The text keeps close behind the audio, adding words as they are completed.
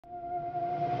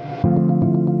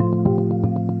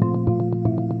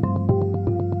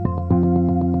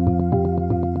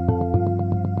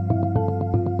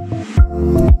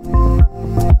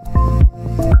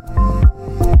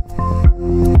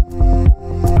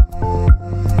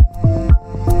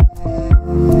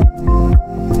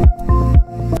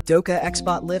Doka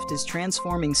XBot Lift is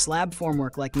transforming slab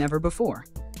formwork like never before.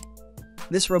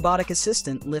 This robotic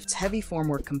assistant lifts heavy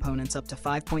formwork components up to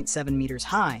 5.7 meters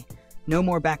high, no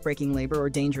more backbreaking labor or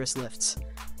dangerous lifts.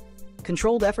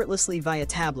 Controlled effortlessly via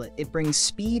tablet, it brings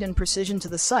speed and precision to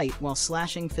the site while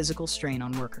slashing physical strain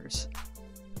on workers.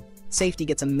 Safety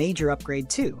gets a major upgrade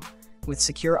too, with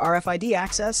secure RFID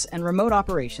access and remote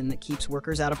operation that keeps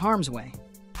workers out of harm's way.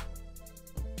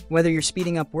 Whether you're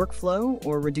speeding up workflow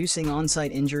or reducing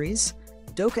on-site injuries,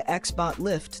 Doka XBot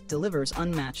Lift delivers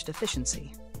unmatched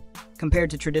efficiency. Compared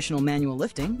to traditional manual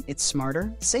lifting, it's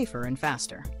smarter, safer, and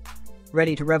faster.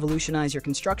 Ready to revolutionize your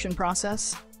construction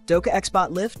process? Doka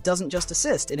XBot Lift doesn't just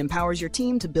assist, it empowers your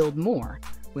team to build more,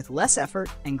 with less effort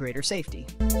and greater safety.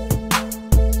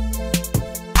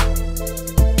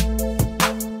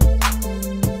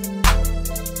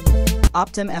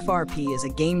 Optim FRP is a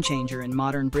game-changer in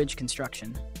modern bridge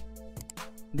construction.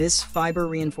 This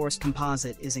fiber-reinforced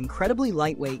composite is incredibly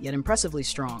lightweight yet impressively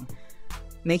strong,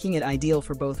 making it ideal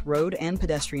for both road and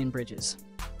pedestrian bridges.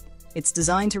 It's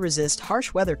designed to resist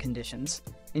harsh weather conditions,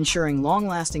 ensuring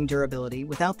long-lasting durability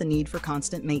without the need for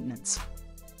constant maintenance.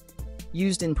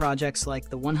 Used in projects like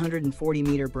the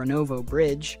 140-meter Brnovo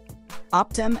Bridge,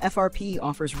 Optim FRP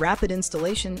offers rapid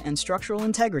installation and structural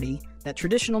integrity that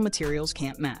traditional materials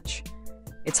can't match.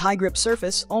 Its high-grip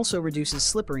surface also reduces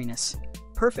slipperiness,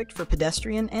 perfect for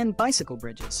pedestrian and bicycle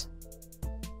bridges.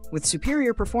 With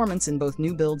superior performance in both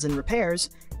new builds and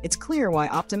repairs, it's clear why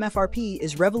Optim FRP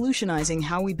is revolutionizing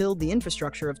how we build the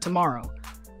infrastructure of tomorrow.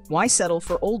 Why settle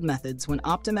for old methods when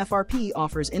Optim FRP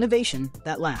offers innovation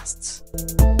that lasts?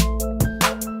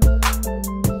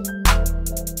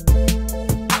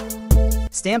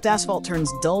 Stamped asphalt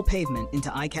turns dull pavement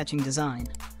into eye-catching design.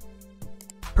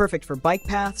 Perfect for bike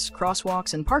paths,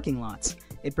 crosswalks, and parking lots,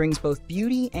 it brings both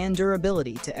beauty and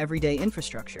durability to everyday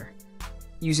infrastructure.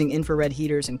 Using infrared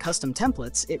heaters and custom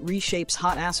templates, it reshapes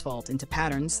hot asphalt into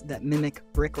patterns that mimic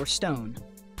brick or stone.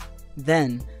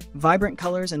 Then, vibrant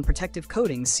colors and protective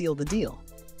coatings seal the deal.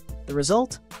 The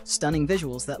result? Stunning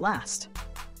visuals that last.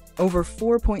 Over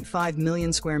 4.5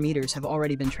 million square meters have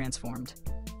already been transformed.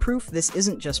 Proof this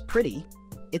isn't just pretty,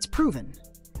 it's proven.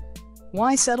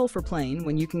 Why settle for plain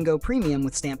when you can go premium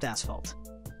with stamped asphalt?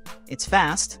 It's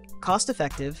fast,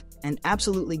 cost-effective, and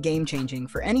absolutely game-changing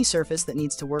for any surface that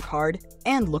needs to work hard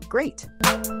and look great.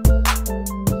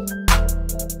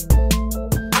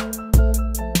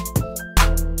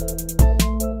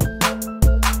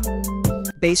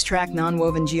 Base-track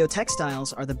non-woven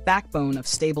geotextiles are the backbone of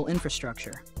stable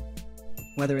infrastructure.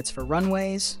 Whether it's for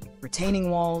runways, retaining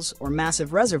walls, or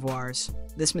massive reservoirs,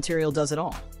 this material does it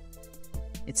all.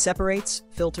 It separates,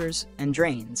 filters, and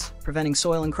drains, preventing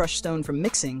soil and crushed stone from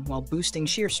mixing while boosting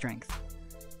shear strength.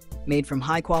 Made from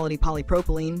high-quality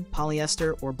polypropylene,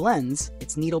 polyester, or blends,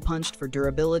 it's needle-punched for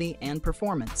durability and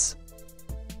performance.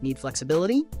 Need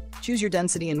flexibility? Choose your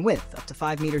density and width up to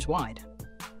 5 meters wide.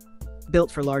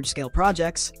 Built for large-scale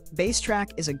projects,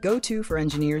 BaseTrack is a go-to for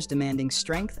engineers demanding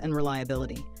strength and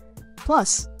reliability.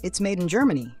 Plus, it's made in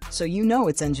Germany, so you know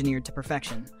it's engineered to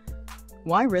perfection.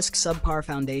 Why risk subpar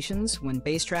foundations when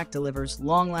BaseTrack delivers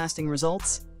long-lasting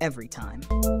results every time?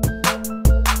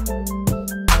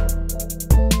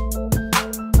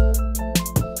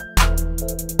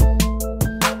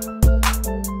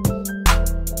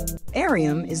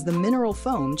 Arium is the mineral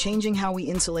foam changing how we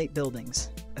insulate buildings,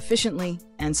 efficiently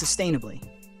and sustainably.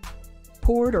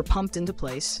 Poured or pumped into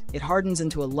place, it hardens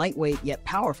into a lightweight yet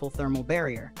powerful thermal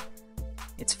barrier.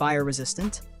 It's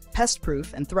fire-resistant,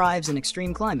 pest-proof, and thrives in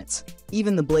extreme climates,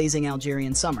 even the blazing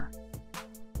Algerian summer.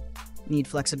 Need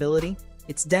flexibility?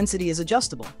 Its density is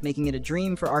adjustable, making it a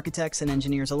dream for architects and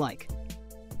engineers alike.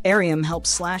 Arium helps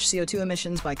slash CO2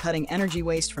 emissions by cutting energy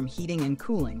waste from heating and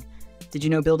cooling. Did you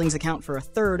know buildings account for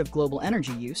 1/3 of global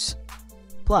energy use?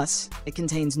 Plus, it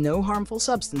contains no harmful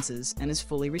substances and is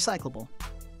fully recyclable.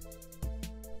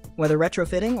 Whether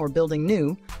retrofitting or building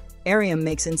new, Arium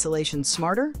makes insulation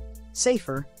smarter,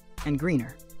 safer, and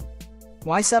greener.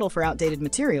 Why settle for outdated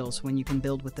materials when you can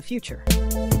build with the future?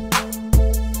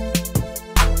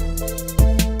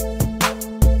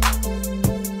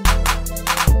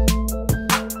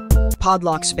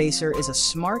 Podlock Spacer is a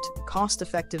smart,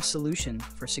 cost-effective solution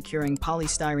for securing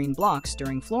polystyrene blocks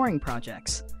during flooring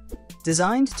projects.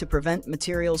 Designed to prevent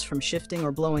materials from shifting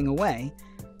or blowing away,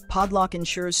 Podlock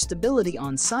ensures stability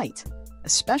on site,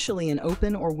 especially in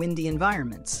open or windy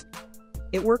environments.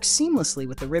 It works seamlessly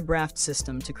with the ribraft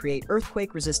system to create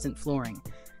earthquake-resistant flooring,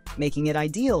 making it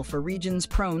ideal for regions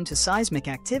prone to seismic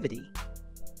activity.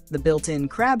 The built-in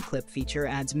crab clip feature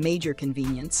adds major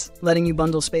convenience, letting you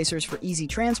bundle spacers for easy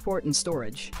transport and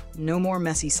storage. No more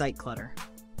messy site clutter.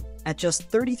 At just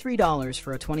 $33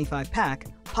 for a 25-pack,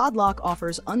 Podlock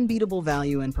offers unbeatable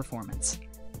value and performance.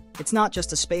 It's not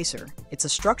just a spacer, it's a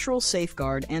structural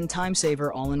safeguard and time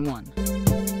saver all in one.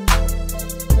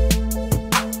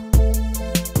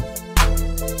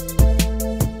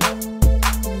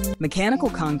 Mechanical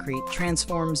concrete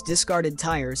transforms discarded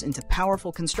tires into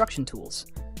powerful construction tools.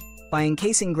 By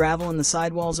encasing gravel in the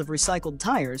sidewalls of recycled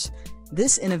tires,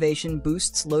 this innovation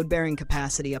boosts load-bearing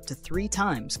capacity up to 3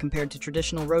 times compared to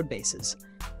traditional road bases.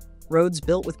 Roads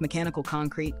built with mechanical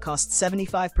concrete cost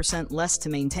 75% less to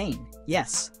maintain.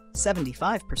 Yes,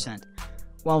 75%,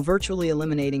 while virtually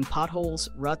eliminating potholes,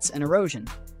 ruts, and erosion.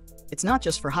 It's not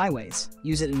just for highways.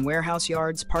 Use it in warehouse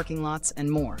yards, parking lots,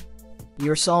 and more.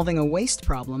 You're solving a waste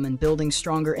problem and building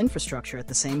stronger infrastructure at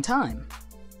the same time.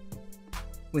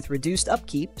 With reduced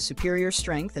upkeep, superior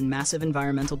strength, and massive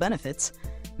environmental benefits,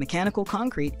 mechanical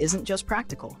concrete isn't just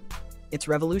practical, it's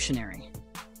revolutionary.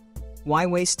 Why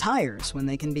waste tires when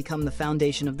they can become the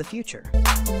foundation of the future?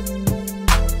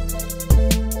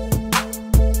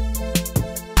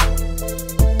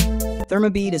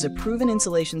 Thermobead is a proven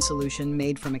insulation solution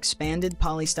made from expanded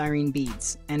polystyrene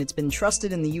beads, and it's been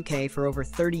trusted in the UK for over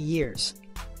 30 years.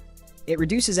 It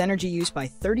reduces energy use by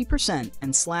 30%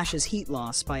 and slashes heat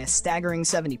loss by a staggering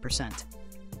 70%.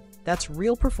 That's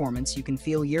real performance you can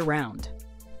feel year-round.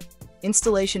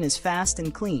 Installation is fast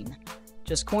and clean.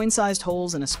 Just coin-sized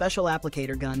holes and a special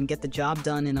applicator gun get the job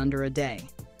done in under a day.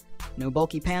 No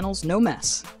bulky panels, no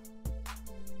mess.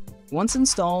 Once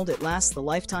installed, it lasts the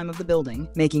lifetime of the building,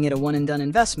 making it a one-and-done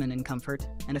investment in comfort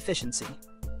and efficiency.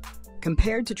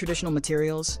 Compared to traditional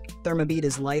materials, Thermobead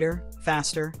is lighter,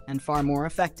 faster, and far more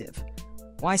effective.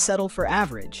 Why settle for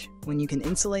average when you can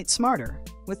insulate smarter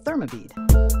with Thermobead?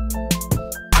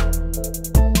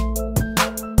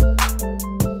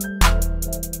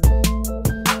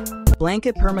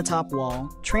 Blanket Permatop Wall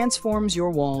transforms your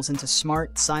walls into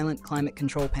smart, silent climate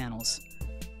control panels.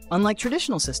 Unlike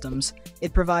traditional systems,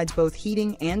 it provides both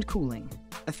heating and cooling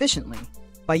efficiently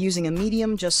by using a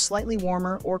medium just slightly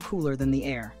warmer or cooler than the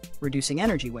air, reducing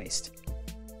energy waste.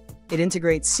 It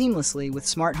integrates seamlessly with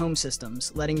smart home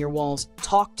systems, letting your walls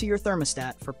talk to your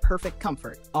thermostat for perfect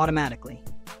comfort automatically.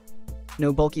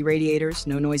 No bulky radiators,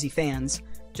 no noisy fans,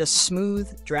 just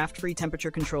smooth, draft-free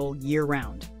temperature control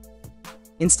year-round.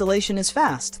 Installation is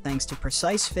fast thanks to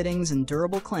precise fittings and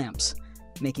durable clamps,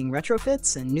 making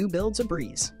retrofits and new builds a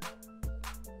breeze.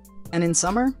 And in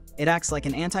summer, it acts like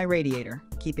an anti-radiator,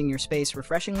 keeping your space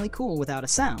refreshingly cool without a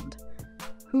sound.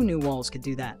 Who knew walls could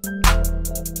do that?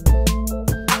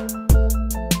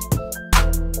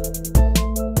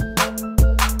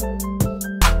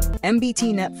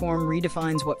 MBT Netform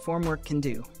redefines what formwork can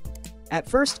do. At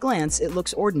first glance, it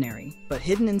looks ordinary, but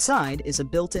hidden inside is a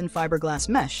built-in fiberglass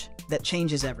mesh that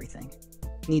changes everything.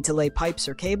 Need to lay pipes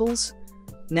or cables?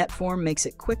 Netform makes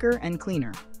it quicker and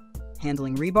cleaner.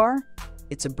 Handling rebar?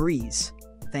 It's a breeze,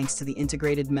 thanks to the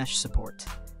integrated mesh support.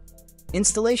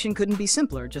 Installation couldn't be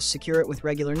simpler, just secure it with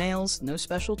regular nails, no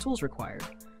special tools required.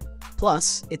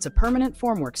 Plus, it's a permanent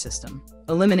formwork system,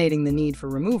 eliminating the need for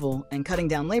removal and cutting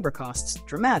down labor costs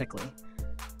dramatically.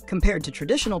 Compared to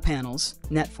traditional panels,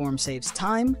 Netform saves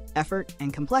time, effort,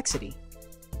 and complexity.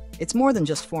 It's more than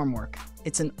just formwork.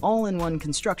 It's an all-in-one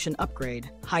construction upgrade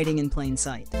hiding in plain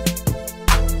sight.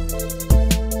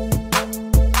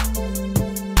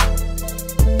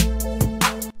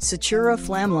 Satura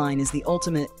Flamline is the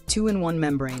ultimate 2-in-1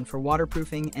 membrane for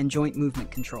waterproofing and joint movement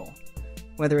control.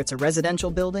 Whether it's a residential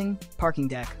building, parking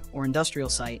deck, or industrial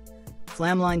site,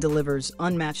 Flamline delivers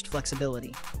unmatched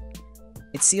flexibility.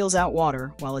 It seals out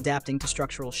water while adapting to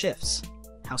structural shifts.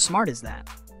 How smart is that?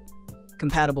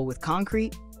 Compatible with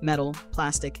concrete, metal,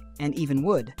 plastic, and even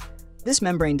wood, this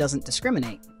membrane doesn't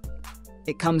discriminate.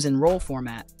 It comes in roll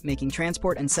format, making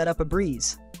transport and setup a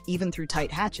breeze, even through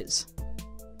tight hatches.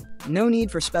 No need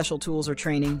for special tools or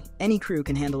training, any crew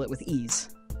can handle it with ease.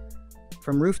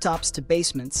 From rooftops to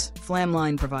basements,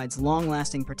 Flamline provides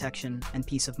long-lasting protection and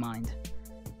peace of mind.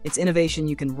 It's innovation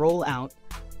you can roll out,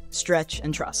 stretch,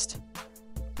 and trust.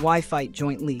 Why fight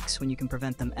joint leaks when you can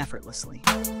prevent them effortlessly?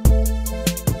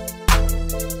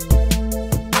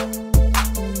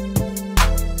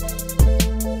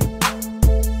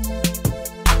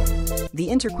 The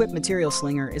Interquip Material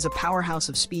Slinger is a powerhouse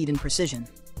of speed and precision.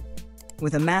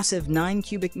 With a massive 9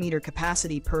 cubic meter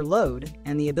capacity per load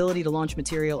and the ability to launch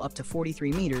material up to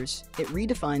 43 meters, it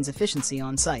redefines efficiency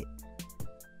on site.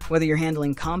 Whether you're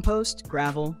handling compost,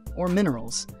 gravel, or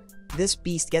minerals, this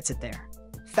beast gets it there,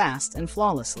 fast and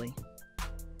flawlessly.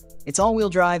 Its all-wheel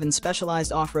drive and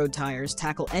specialized off-road tires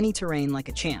tackle any terrain like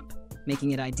a champ,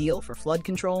 making it ideal for flood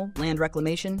control, land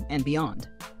reclamation, and beyond.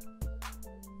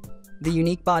 The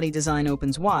unique body design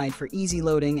opens wide for easy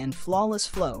loading and flawless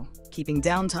flow, keeping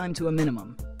downtime to a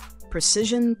minimum.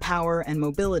 Precision, power, and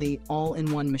mobility all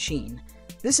in one machine.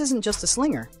 This isn't just a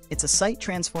slinger, it's a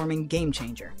sight-transforming game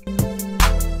changer.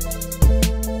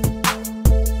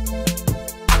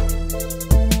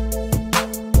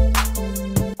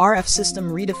 RF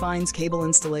System redefines cable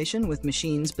installation with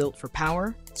machines built for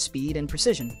power, speed, and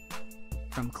precision.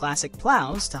 From classic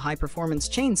plows to high-performance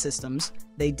chain systems,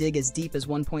 they dig as deep as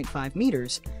 1.5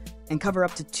 meters and cover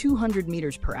up to 200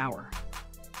 meters per hour.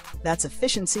 That's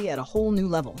efficiency at a whole new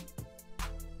level.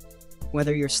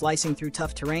 Whether you're slicing through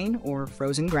tough terrain or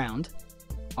frozen ground,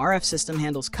 RF System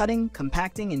handles cutting,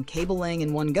 compacting, and cable laying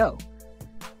in one go.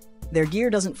 Their gear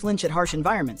doesn't flinch at harsh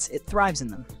environments, it thrives in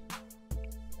them.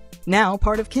 Now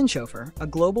part of Kinshoffer, a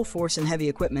global force in heavy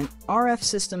equipment, RF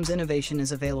Systems innovation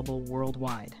is available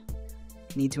worldwide.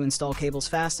 Need to install cables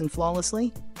fast and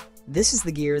flawlessly? This is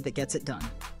the gear that gets it done,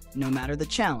 no matter the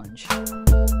challenge.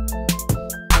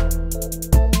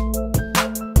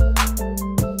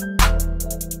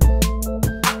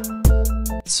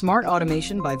 Smart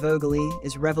automation by Vogeli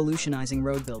is revolutionizing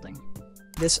road building.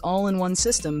 This all-in-one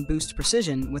system boosts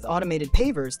precision with automated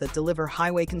pavers that deliver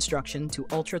highway construction to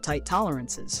ultra-tight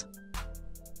tolerances.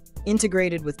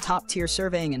 Integrated with top-tier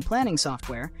surveying and planning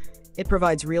software, it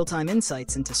provides real-time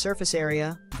insights into surface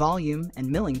area, volume, and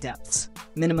milling depths,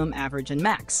 minimum, average, and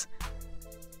max.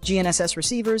 GNSS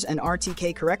receivers and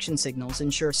RTK correction signals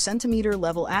ensure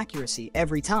centimeter-level accuracy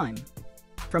every time.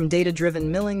 From data-driven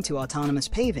milling to autonomous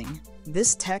paving,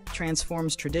 this tech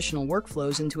transforms traditional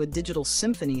workflows into a digital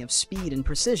symphony of speed and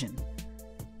precision.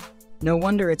 No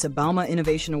wonder it's a Bauma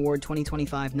Innovation Award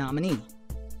 2025 nominee.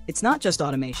 It's not just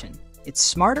automation, it's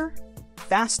smarter,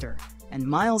 faster, and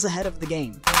miles ahead of the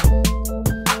game.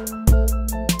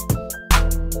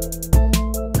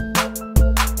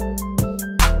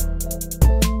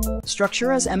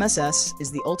 Structura's MSS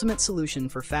is the ultimate solution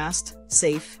for fast,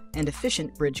 safe, and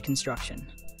efficient bridge construction.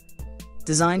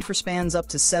 Designed for spans up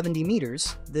to 70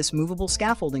 meters, this movable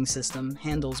scaffolding system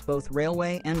handles both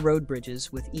railway and road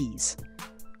bridges with ease.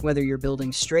 Whether you're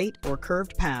building straight or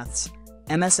curved paths,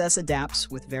 MSS adapts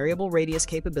with variable radius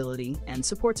capability and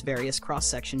supports various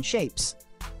cross-section shapes.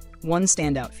 One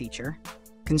standout feature: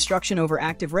 construction over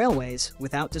active railways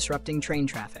without disrupting train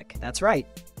traffic. That's right,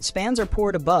 spans are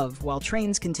poured above while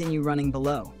trains continue running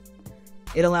below.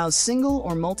 It allows single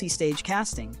or multi-stage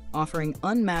casting, offering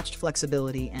unmatched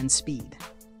flexibility and speed.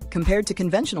 Compared to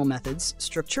conventional methods,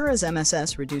 Structura's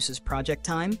MSS reduces project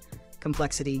time,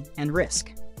 complexity, and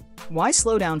risk. Why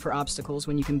slow down for obstacles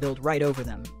when you can build right over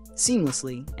them,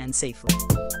 seamlessly and safely?